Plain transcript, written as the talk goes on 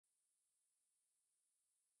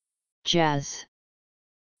Jazz.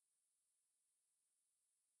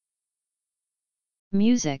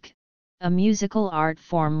 Music, a musical art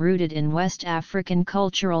form rooted in West African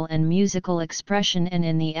cultural and musical expression and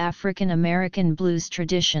in the African American blues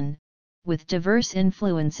tradition, with diverse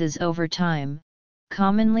influences over time,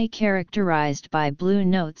 commonly characterized by blue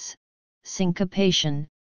notes, syncopation,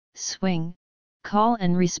 swing, call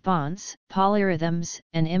and response, polyrhythms,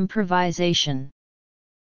 and improvisation.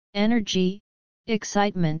 Energy,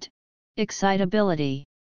 excitement, excitability.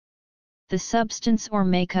 The substance or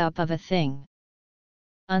makeup of a thing.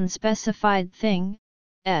 Unspecified thing,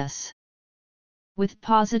 s. With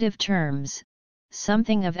positive terms,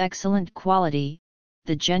 something of excellent quality,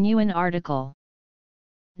 the genuine article.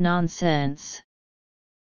 Nonsense.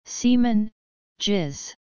 Semen,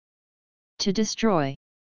 jizz. To destroy.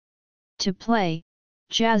 To play,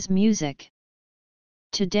 jazz music.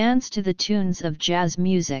 To dance to the tunes of jazz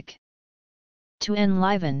music. To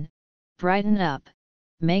enliven, brighten up,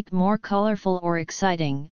 make more colorful or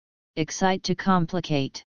exciting, excite to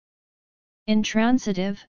complicate.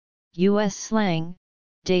 Intransitive, U.S. slang,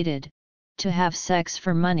 dated, to have sex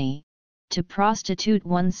for money, to prostitute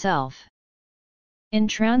oneself.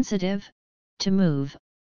 Intransitive, to move,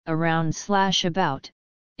 around/about,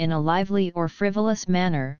 in a lively or frivolous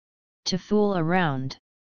manner, to fool around.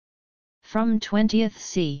 From 20th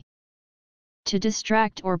C. To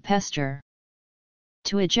distract or pester.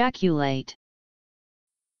 To ejaculate.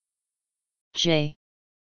 J.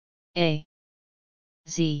 A.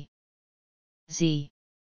 Z. Z.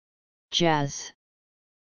 Jazz.